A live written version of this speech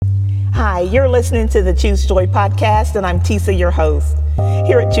Hi, you're listening to the Choose Joy podcast, and I'm Tisa, your host.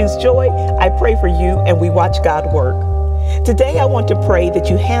 Here at Choose Joy, I pray for you and we watch God work. Today, I want to pray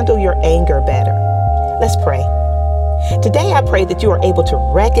that you handle your anger better. Let's pray. Today, I pray that you are able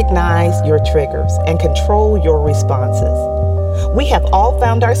to recognize your triggers and control your responses. We have all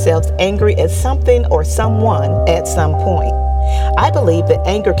found ourselves angry at something or someone at some point. I believe that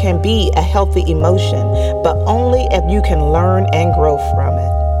anger can be a healthy emotion, but only if you can learn and grow from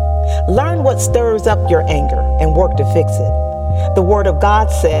it. Learn what stirs up your anger and work to fix it. The Word of God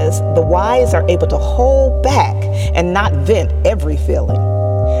says the wise are able to hold back and not vent every feeling.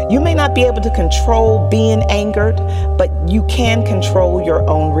 You may not be able to control being angered, but you can control your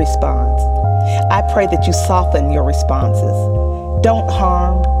own response. I pray that you soften your responses. Don't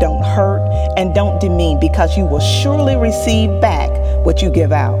harm, don't hurt, and don't demean, because you will surely receive back what you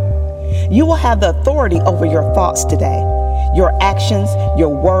give out. You will have the authority over your thoughts today, your actions, your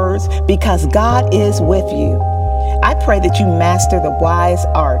words, because God is with you. I pray that you master the wise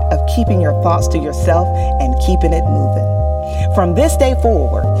art of keeping your thoughts to yourself and keeping it moving. From this day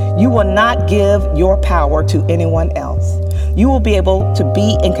forward, you will not give your power to anyone else. You will be able to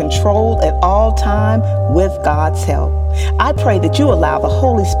be in control at all time with God's help. I pray that you allow the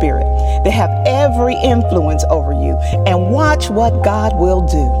Holy Spirit to have every influence over you and watch what God will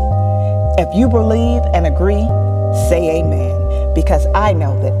do. If you believe and agree, say amen, because I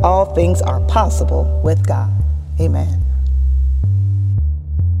know that all things are possible with God. Amen.